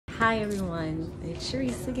Hi everyone, it's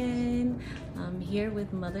Cheres again. I'm here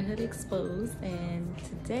with Motherhood Exposed, and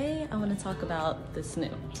today I want to talk about the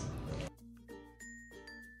SNOO.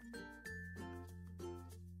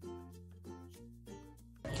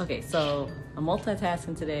 Okay, so I'm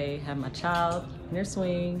multitasking today, have my child in her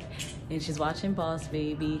swing, and she's watching Boss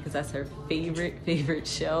Baby because that's her favorite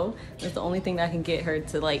show. That's the only thing that can get her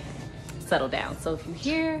to settle down. So if you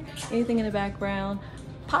hear anything in the background,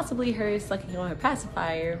 possibly her sucking on her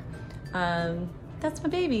pacifier, that's my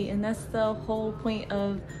baby, and that's the whole point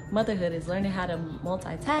of motherhood, is learning how to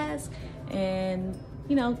multitask and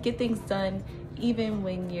get things done even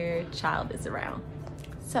when your child is around.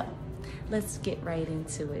 So let's get right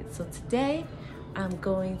into it. So today I'm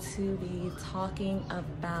going to be talking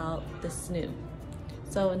about the SNOO.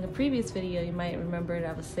 So in the previous video, you might remember that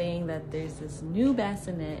I was saying that there's this SNOO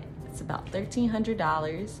bassinet. It's about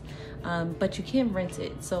 $1,300, but you can rent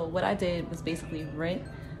it. So what I did was basically rent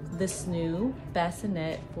the SNOO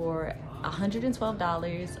bassinet for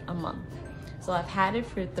 $112 a month. So I've had it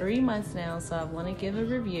for 3 months now, so I want to give a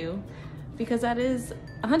review, because that is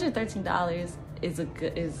 $113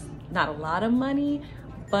 is not a lot of money,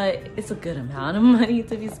 but it's a good amount of money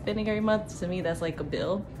to be spending every month. To me, that's like a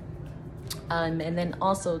bill. And then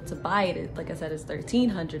also to buy it, like I said, it's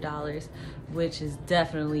 $1,300, which is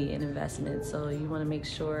definitely an investment. So you want to make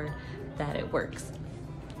sure that it works.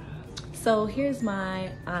 So here's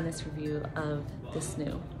my honest review of the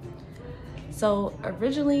SNOO. So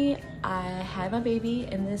originally I had my baby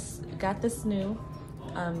and got the SNOO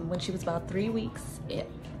when she was about 3 weeks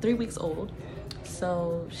old.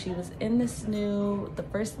 So she was in the SNOO. The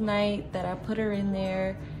first night that I put her in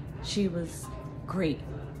there, she was great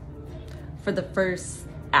for the first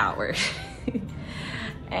hour.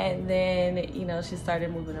 And then, she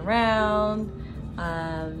started moving around.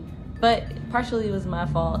 But partially it was my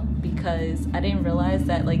fault, because I didn't realize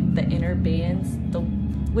that the inner bands,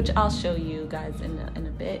 which I'll show you guys in a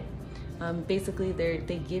bit. Basically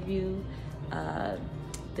they give you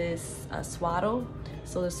this swaddle.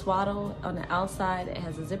 So the swaddle on the outside, it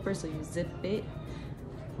has a zipper, so you zip it,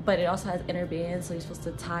 but it also has inner bands, so you're supposed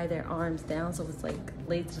to tie their arms down so it's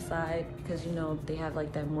laid to the side, because they have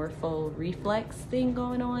that morpho reflex thing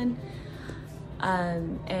going on,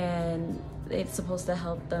 and it's supposed to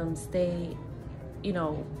help them stay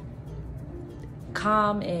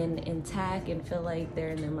calm and intact and feel like they're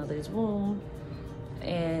in their mother's womb.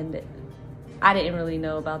 And I didn't really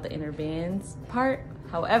know about the inner bands part.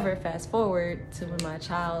 However, fast forward to when my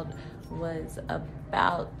child was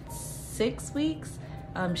about 6 weeks,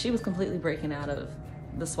 she was completely breaking out of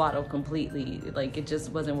the swaddle completely. It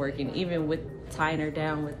just wasn't working, even with tying her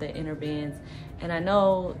down with the inner bands. And I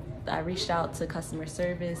know I reached out to customer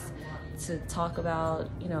service to talk about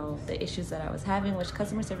the issues that I was having, which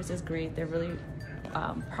customer service is great. They're really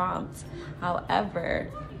prompt. However,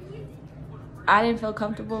 I didn't feel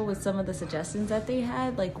comfortable with some of the suggestions that they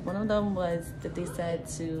had. One of them was that they said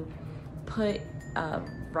to put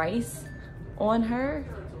rice on her,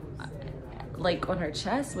 on her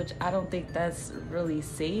chest, which I don't think that's really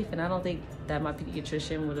safe, and I don't think that my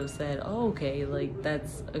pediatrician would have said, oh, okay,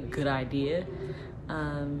 that's a good idea.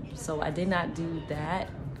 So I did not do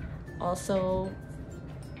that. Also,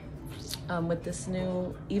 with the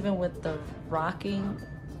SNOO, even with the rocking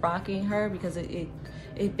her, because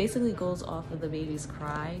it basically goes off of the baby's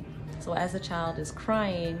cry. So as the child is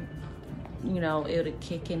crying, it'll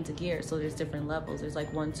kick into gear. So there's different levels. There's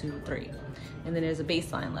 1, 2, 3, and then there's a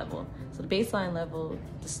baseline level. So the baseline level,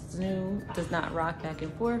 the SNOO does not rock back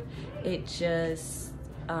and forth. It just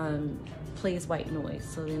plays white noise.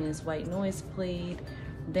 So then there's white noise played.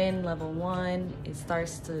 Then level 1, it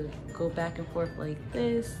starts to go back and forth like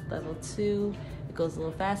this. Level 2, it goes a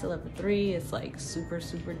little faster. Level 3, it's super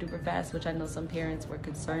duper fast, which I know some parents were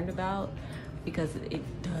concerned about, because it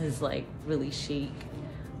does really shake.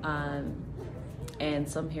 And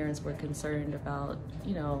some parents were concerned about,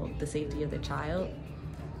 the safety of the child.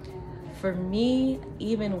 For me,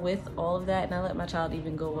 even with all of that, and I let my child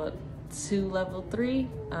even go up to level 3,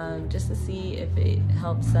 just to see if it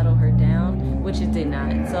helped settle her down, which it did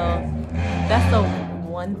not. So that's the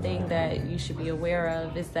one thing that you should be aware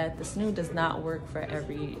of, is that the SNOO does not work for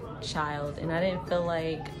every child, and I didn't feel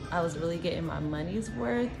like I was really getting my money's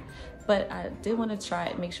worth. But I did want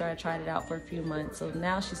to make sure I tried it out for a few months. So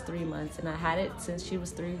now she's 3 months, and I had it since she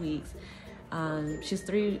was 3 weeks. She's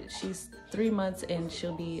 3 months, and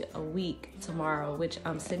she'll be a week tomorrow, which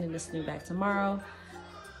I'm sending the SNOO back tomorrow,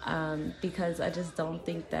 because I just don't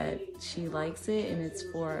think that she likes it, and it's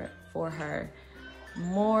for her.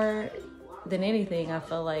 More than anything, I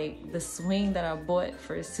feel like the swing that I bought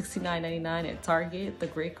for $69.99 at Target, the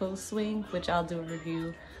Graco swing, which I'll do a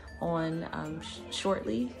review on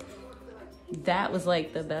shortly. That was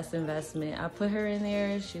like the best investment. I put her in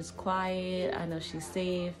there, she's quiet, I know she's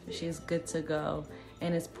safe, she's good to go,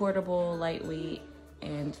 and it's portable, lightweight,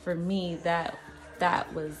 and for me that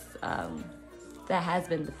has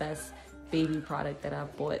been the best baby product that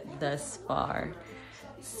I've bought thus far.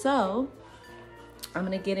 So I'm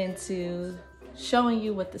gonna get into showing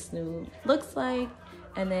you what the SNOO looks like,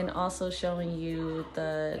 and then also showing you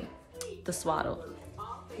the swaddle.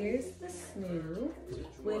 Here's the SNOO,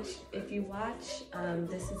 which if you watch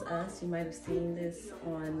This Is Us, you might have seen this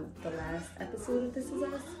on the last episode of This Is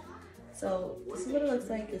Us. So this is what it looks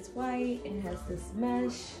like. It's white and it has this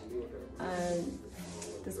mesh,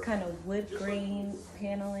 this kind of wood grain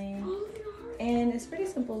paneling, and it's pretty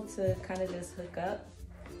simple to kind of just hook up.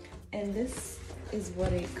 And this is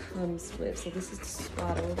what it comes with. So this is the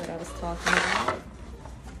swaddle that I was talking about.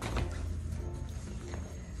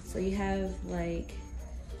 So you have like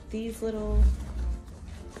these little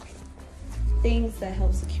things that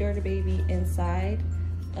help secure the baby inside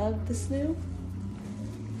of the SNOO.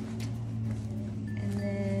 And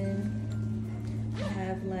then you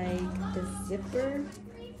have like the zipper.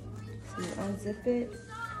 So you unzip it.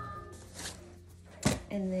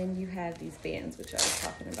 And then you have these bands, which I was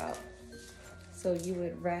talking about. So you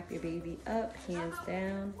would wrap your baby up, hands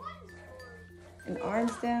down and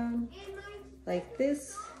arms down like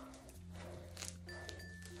this.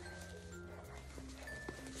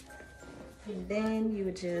 And then you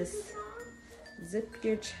would just zip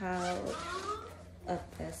your child up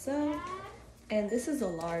as so. And this is a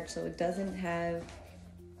large, so it doesn't have,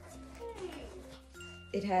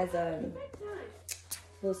 it has,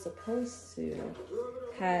 was supposed to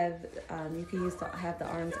have, you can use to have the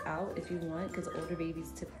arms out if you want, because older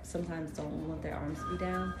babies sometimes don't want their arms to be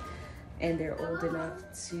down, and they're old enough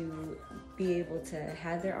to be able to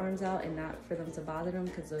have their arms out and not for them to bother them,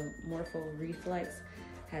 because the morpho reflex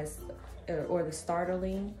has, or the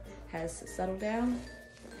startling has settled down.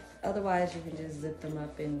 Otherwise, you can just zip them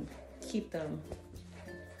up and keep them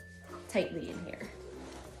tightly in here.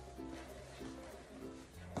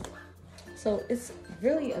 So it's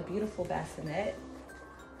really a beautiful bassinet.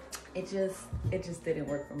 It just didn't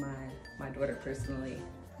work for my daughter personally.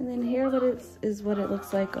 And then here is what it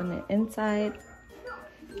looks like on the inside.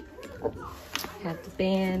 You have the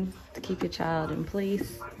band to keep your child in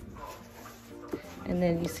place. And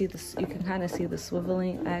then you can kind of see the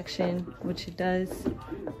swiveling action, which it does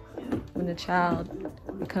when the child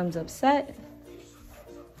becomes upset.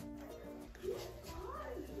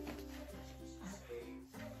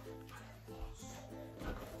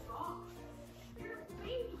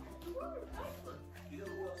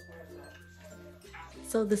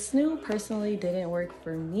 So the SNOO personally didn't work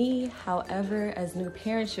for me. However, as new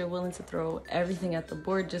parents, you're willing to throw everything at the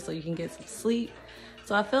board just so you can get some sleep.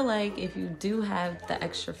 So I feel like if you do have the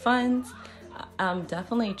extra funds,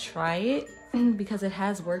 definitely try it because it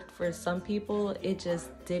has worked for some people. It just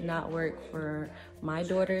did not work for my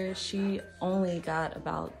daughter. She only got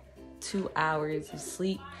about 2 hours of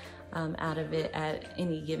sleep out of it at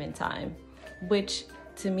any given time, which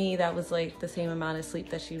to me, that was like the same amount of sleep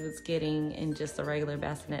that she was getting in just a regular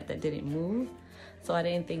bassinet that didn't move. So I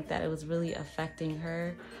didn't think that it was really affecting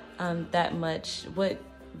her that much. What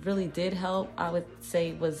really did help, I would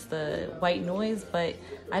say, was the white noise, but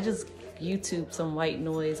I just YouTube some white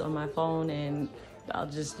noise on my phone and I'll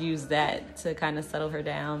just use that to kind of settle her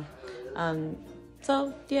down.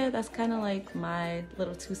 So yeah, that's kind of like my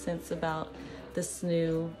little 2 cents about the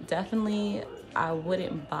SNOO. Definitely, I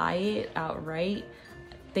wouldn't buy it outright.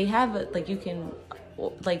 They have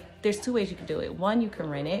there's 2 ways you can do it. One, you can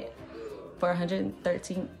rent it for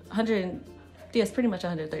yes, pretty much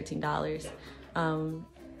 $113.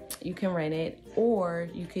 You can rent it, or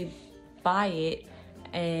you could buy it,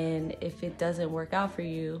 and if it doesn't work out for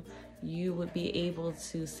you, you would be able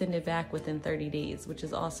to send it back within 30 days, which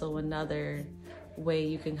is also another way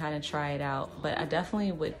you can kind of try it out. But I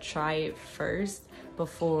definitely would try it first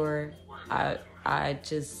before I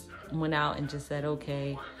just went out and just said,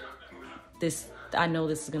 okay, I know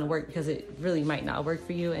this is gonna work, because it really might not work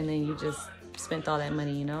for you, and then you just spent all that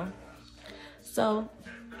money, you know? So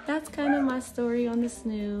that's kind of my story on the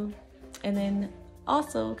SNOO. And then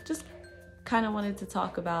also just kind of wanted to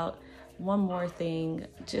talk about one more thing,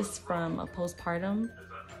 just from a postpartum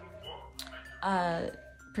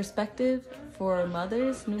perspective for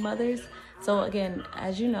mothers, new mothers. So again,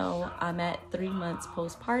 as you know, I'm at 3 months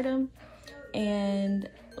postpartum, and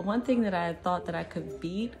one thing that I thought that I could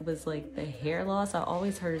beat was like the hair loss. I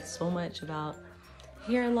always heard so much about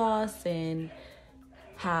hair loss and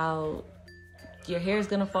how your hair is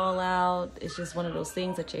gonna fall out. It's just one of those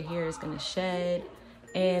things that your hair is gonna shed.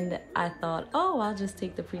 And I thought, oh, I'll just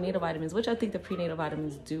take the prenatal vitamins, which I think the prenatal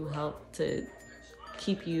vitamins do help to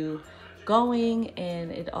keep you going,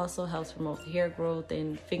 and it also helps promote hair growth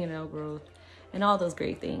and fingernail growth and all those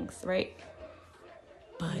great things, right?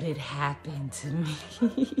 But it happened to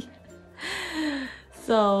me.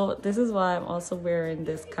 So this is why I'm also wearing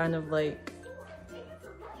this kind of like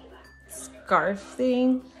scarf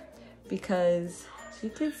thing, because as you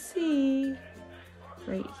can see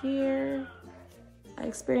right here, I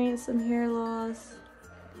experienced some hair loss.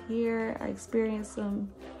 Here I experienced some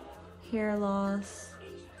hair loss,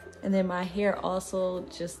 and then my hair also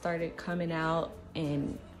just started coming out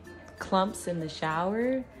in clumps in the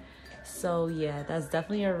shower. So yeah, that's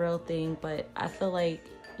definitely a real thing, but I feel like,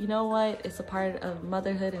 you know what, it's a part of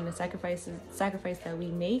motherhood and the sacrifice that we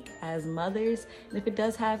make as mothers. And if it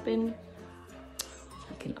does happen,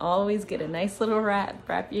 you can always get a nice little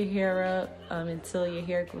wrap your hair up until your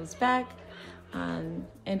hair grows back.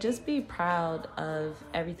 And just be proud of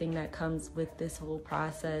everything that comes with this whole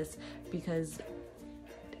process, because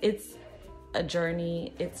it's a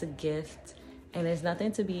journey, it's a gift, and there's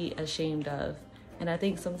nothing to be ashamed of. And I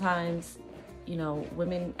think sometimes, you know,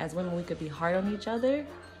 as women, we could be hard on each other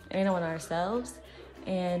and on ourselves.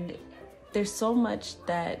 And there's so much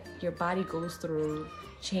that your body goes through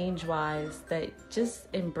change-wise, that just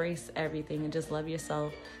embrace everything and just love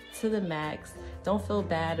yourself to the max. Don't feel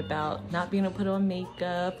bad about not being able to put on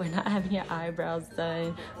makeup or not having your eyebrows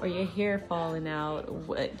done or your hair falling out,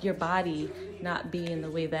 your body not being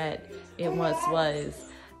the way that it once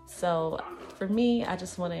was. So for me, I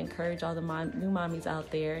just want to encourage all the new mommies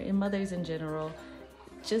out there and mothers in general,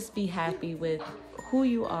 just be happy with who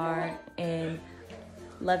you are and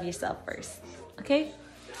love yourself first, okay?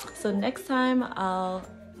 So next time I'll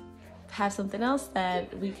have something else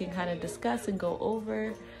that we can kind of discuss and go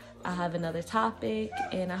over. I'll have another topic,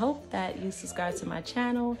 and I hope that you subscribe to my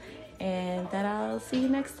channel and that I'll see you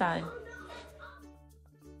next time.